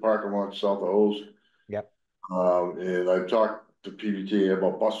we get the parking lot south of Hose. Yep. And I've talked to PVT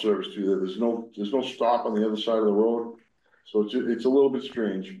about bus service too. There's no stop on the other side of the road, so it's a little bit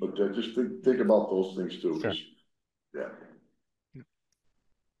strange. But just think about those things too. Sure. Yeah.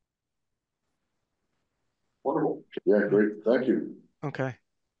 Wonderful. Yeah, great. Thank you. Okay.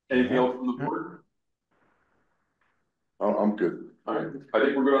 Anything else from the board? I'm good. All right, I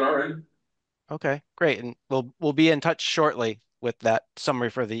think we're good on our end. Okay, great. And we'll be in touch shortly with that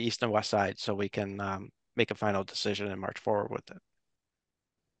summary for the east and west side, so we can make a final decision and march forward with it.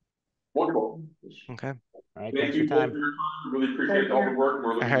 Wonderful. Okay. All right. Thank you both for your time. Really appreciate all the work, and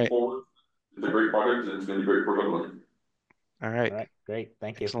we're looking forward. It's a great project, and it's going to be great for everyone. All right. All right. Great.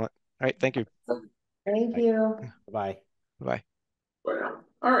 Thank you. Excellent. All right. Thank you. Thank you. Bye. Bye. Bye now.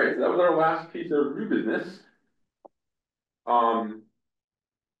 All right, so that was our last piece of new business.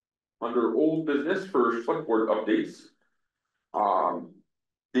 Under old business for select board updates.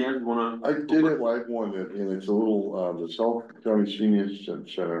 Dan, you wanna? I did it like one, and it's a little, the South County Senior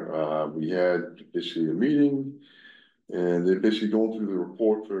Center, we had basically a meeting. And they're basically going through the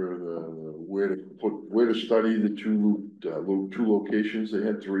report for where to study the two locations. They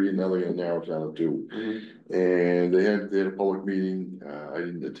had three, and now they're gonna narrow it down to two. And they had a public meeting. I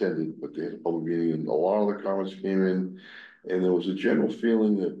didn't attend it, but they had a public meeting, and a lot of the comments came in. And there was a general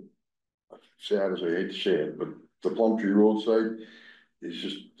feeling that, sad as I hate to say it, but the Plumtree roadside is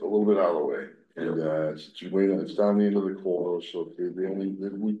just a little bit out of the way. And it's down the end of the corridor, so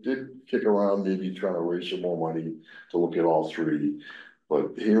we did kick around, maybe trying to raise some more money to look at all three.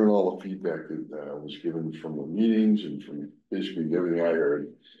 But hearing all the feedback that was given from the meetings and from basically everything I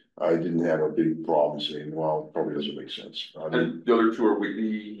heard, I didn't have a big problem saying, well, it probably doesn't make sense. I mean, and the other two are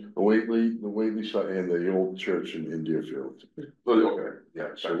Whately. The Whately side and the old church in Deerfield. Okay. Yeah,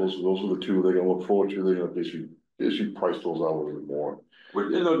 so those are the two they're gonna look forward to. They're gonna basically price those out a little bit more.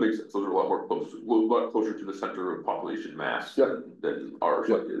 And that makes sense. Those are a lot closer to the center of population mass than ours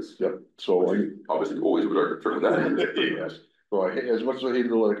is. Yep. So obviously always would our concern with that. Yes. So as much as I hated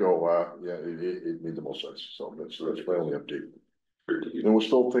to let it go, yeah, it made the most sense. So that's my only update. And we're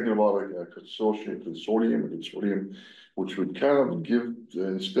still thinking about a consortium, which would kind of give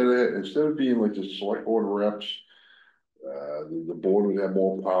instead of being like the select board reps, the board would have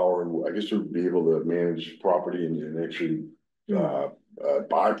more power, and I guess it would be able to manage property and actually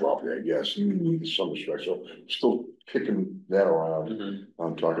buy property, I guess, in some respects. So still kicking that around.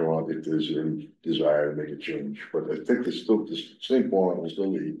 I'm talking about if there's any desire to make a change, but I think there's still the same point will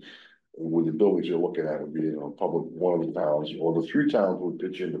still be with the buildings you're looking at would be public, one of the towns or the three towns would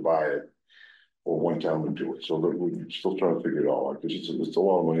pitch in to buy it, or one town would do it. So we're still trying to figure it all out, because it's a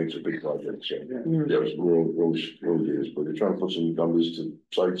lot of money. It's a big project. So it's really is. But they're trying to put some numbers to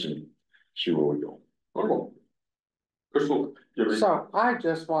sites and see where we go. Wonderful. Crystal. So I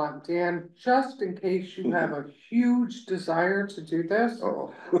just want, Dan, just in case you have a huge desire to do this.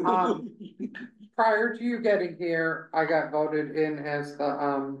 Prior to you getting here, I got voted in as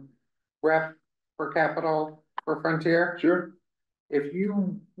the rep for Capital for Frontier. Sure. If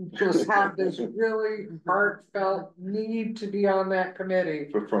you just have this really heartfelt need to be on that committee.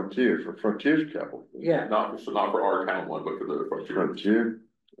 For Frontier's Capital. Yeah. Not for our town one, but for the Frontier.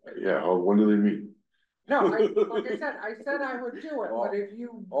 Yeah. When do they meet? No, like I said I would do it, but if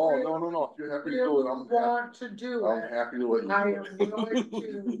you. No. If you're happy to do it, want to do it. I'm happy to let you. I am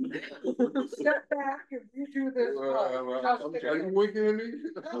willing to step back if you do this. Are you winking at me?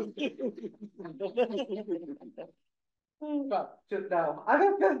 No,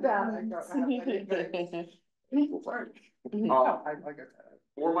 other than that, I don't have anything. Like I said.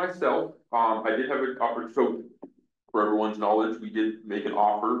 For myself, I did have an offer, so for everyone's knowledge, we did make an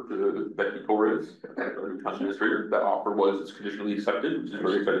offer to Becky Torres, our new town administrator. That offer was conditionally accepted, which is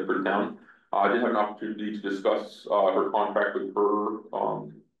very exciting for the town. I did have an opportunity to discuss her contract with her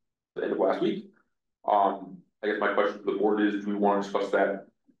the end of last week. I guess my question to the board is, do we want to discuss that?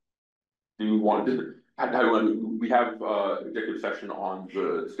 Do we want to, we have, executive session on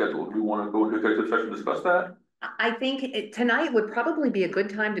the schedule. Do we want to go into executive session to discuss that? I think tonight would probably be a good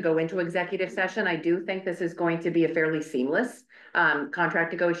time to go into executive session. I do think this is going to be a fairly seamless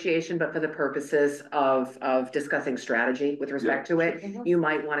contract negotiation, but for the purposes of discussing strategy with respect to it, you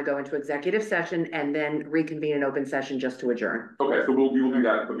might want to go into executive session and then reconvene an open session just to adjourn. Okay, so we will do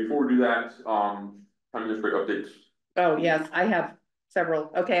that, but before we do that, town administrator updates. Oh, yes, I have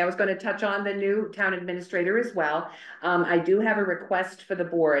several. Okay, I was going to touch on the new town administrator as well. I do have a request for the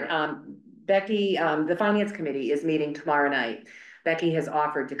board. Becky, the finance committee is meeting tomorrow night. Becky has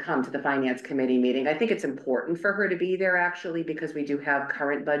offered to come to the finance committee meeting. I think it's important for her to be there actually, because we do have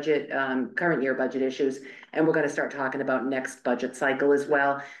current year budget issues, and we're going to start talking about next budget cycle as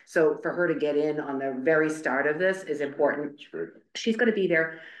well. So for her to get in on the very start of this is important. She's going to be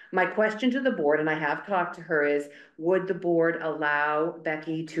there. My question to the board, and I have talked to her, is would the board allow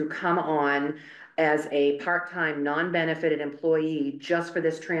Becky to come on as a part-time, non-benefited employee just for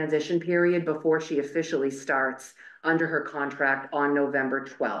this transition period before she officially starts under her contract on November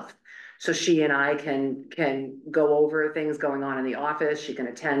 12th. So she and I can go over things going on in the office. She can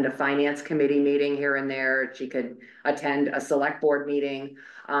attend a finance committee meeting here and there. She could attend a select board meeting.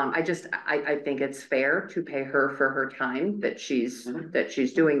 I think it's fair to pay her for her time that she's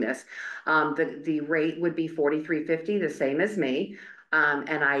doing this. The rate would be $43.50, the same as me.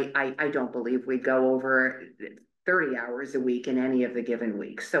 And I don't believe we'd go over 30 hours a week in any of the given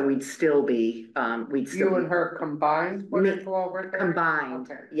weeks. So we'd still be, You and her combined wouldn't go over 30?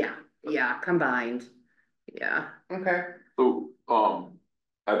 Combined, Okay. yeah, combined, yeah. Okay. So,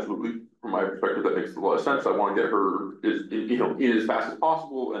 absolutely, from my perspective, that makes a lot of sense. I want to get her in as fast as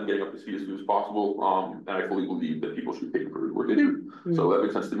possible and getting up to speed as soon as possible. And I fully believe that people should pay for the work they do. So that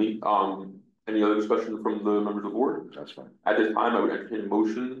makes sense to me. Any other discussion from the members of the board? That's fine. At this time, I would entertain a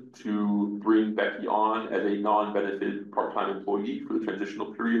motion to bring Becky on as a non-benefited part-time employee for the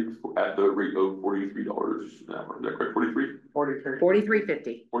transitional period at the rate of $43 an hour. Is that correct? 43? 43.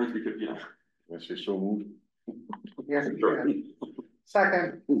 $43.50. $43.50 an hour. I say so moved. Yes, Sure.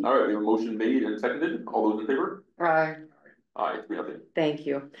 second. All right, we have a motion made and seconded. All those in favor? Aye. Aye, 3-0. Thank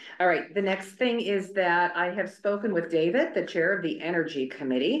you. All right, the next thing is that I have spoken with David, the chair of the Energy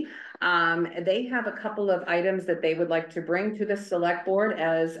Committee. They have a couple of items that they would like to bring to the select board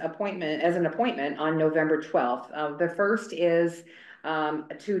as an appointment on November 12th. The first is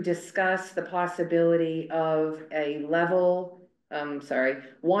to discuss the possibility of a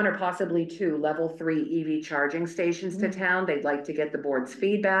one or possibly two level 3 EV charging stations to town. They'd like to get the board's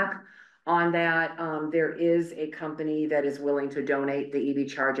feedback on that. There is a company that is willing to donate the EV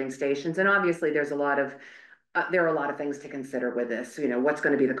charging stations, and obviously there are a lot of things to consider with this. You know, what's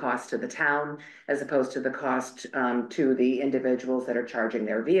going to be the cost to the town as opposed to the cost to the individuals that are charging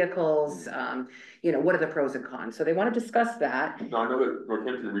their vehicles. You know, what are the pros and cons? So they want to discuss that. Now, I know that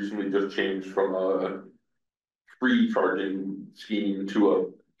Northampton recently just changed from a free charging scheme to a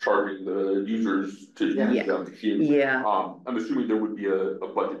charging the users to use them. Yeah. I'm assuming there would be a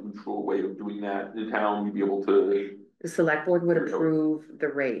budget neutral way of doing that in town. We'd be able to. The select board would approve the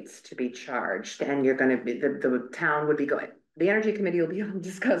rates to be charged, and you're going to be, the town would be going. The energy committee will be able to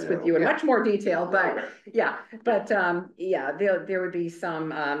discuss with you in much more detail, but yeah, there would be some,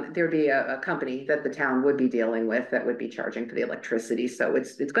 there would be a company that the town would be dealing with that would be charging for the electricity. So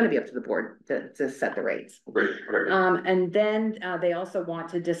it's going to be up to the board to set the rates. Great. And then they also want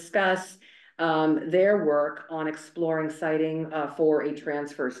to discuss their work on exploring siting for a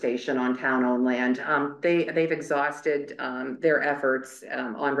transfer station on town-owned land. They've exhausted their efforts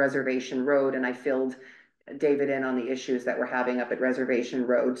on Reservation Road, and I filled David in on the issues that we're having up at Reservation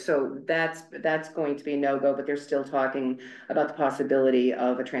Road. So that's going to be no-go, but they're still talking about the possibility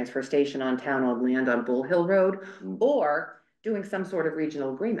of a transfer station on town-owned land on Bull Hill Road, or doing some sort of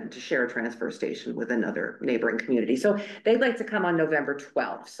regional agreement to share a transfer station with another neighboring community. So they'd like to come on November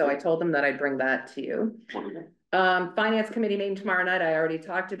 12th. So I told them that I'd bring that to you. Finance committee meeting tomorrow night. I already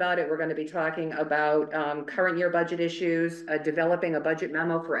talked about it. We're going to be talking about current year budget issues, developing a budget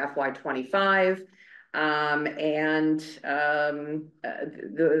memo for FY25. The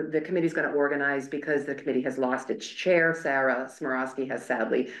committee's going to organize, because the committee has lost its chair. Sarah Smirosky has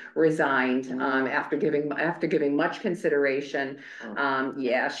sadly resigned after giving much consideration.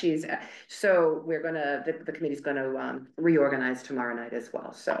 So we're gonna, the committee's gonna reorganize tomorrow night as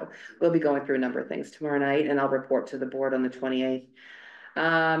well. So we'll be going through a number of things tomorrow night, and I'll report to the board on the 28th.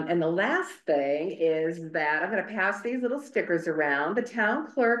 And the last thing is that I'm going to pass these little stickers around. The town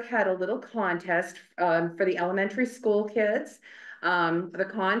clerk had a little contest for the elementary school kids. The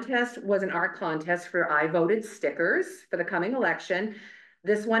contest was an art contest for I voted stickers for the coming election.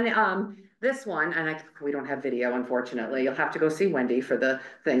 This one, and we don't have video, unfortunately. You'll have to go see Wendy for the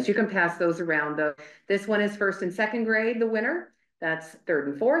things. You can pass those around though. This one is first and second grade, the winner. That's third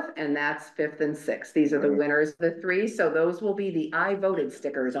and fourth, and that's fifth and sixth. These are the winners, the three. So those will be the I voted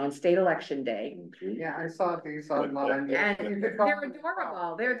stickers on state election day. Yeah, I saw these online. And they're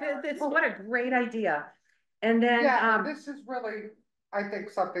adorable. It's what a great idea. And then, Yeah, this is really, I think,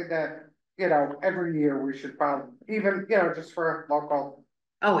 something that, you know, every year we should probably, even, you know, just for local.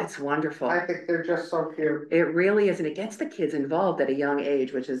 oh, it's wonderful. I think they're just so cute. It really is, and it gets the kids involved at a young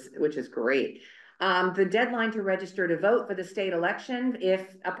age, which is great. The deadline to register to vote for the state election,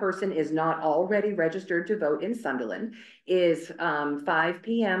 if a person is not already registered to vote in Sunderland, is 5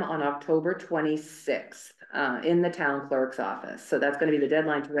 p.m. on October 26th in the town clerk's office. So that's going to be the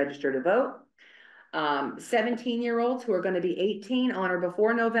deadline to register to vote. 17-year-olds who are going to be 18 on or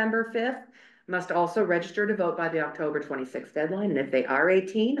before November 5th must also register to vote by the October 26th deadline. And if they are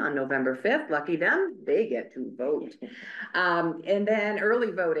 18 on November 5th, lucky them, they get to vote. And then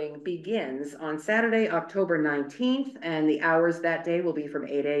early voting begins on Saturday, October 19th, and the hours that day will be from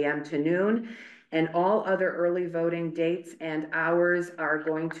 8 a.m. to noon. And all other early voting dates and hours are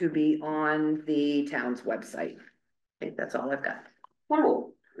going to be on the town's website. I think that's all I've got.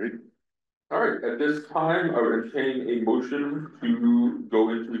 Wonderful. Great. All right, at this time, I would entertain a motion to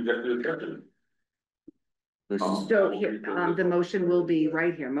go into executive session. So here, the motion will be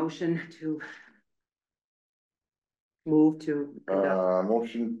right here. Motion to move to.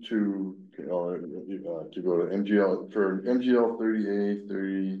 Motion to go to MGL for MGL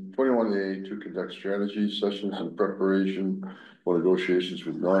 21A to conduct strategy sessions in preparation for negotiations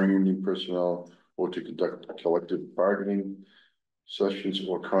with non-union personnel or to conduct collective bargaining sessions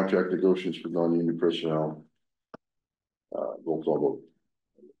or contract negotiations with non-union personnel. Roll call vote.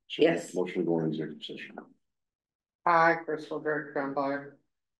 So Yes. Motion to go into executive session. Hi, Crystal Drake, John Byer.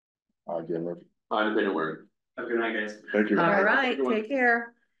 Again, Murphy. Independent word. Have a good night, guys. Thank you. All right, take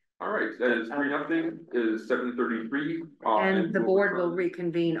care. All right, that is 3-0, it is 7:33. And the we'll board will return.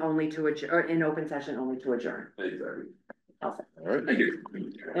 reconvene only to adjourn, or in open session only to adjourn. Exactly. Awesome. All right. Thank you.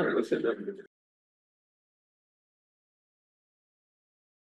 All right, let's hit that.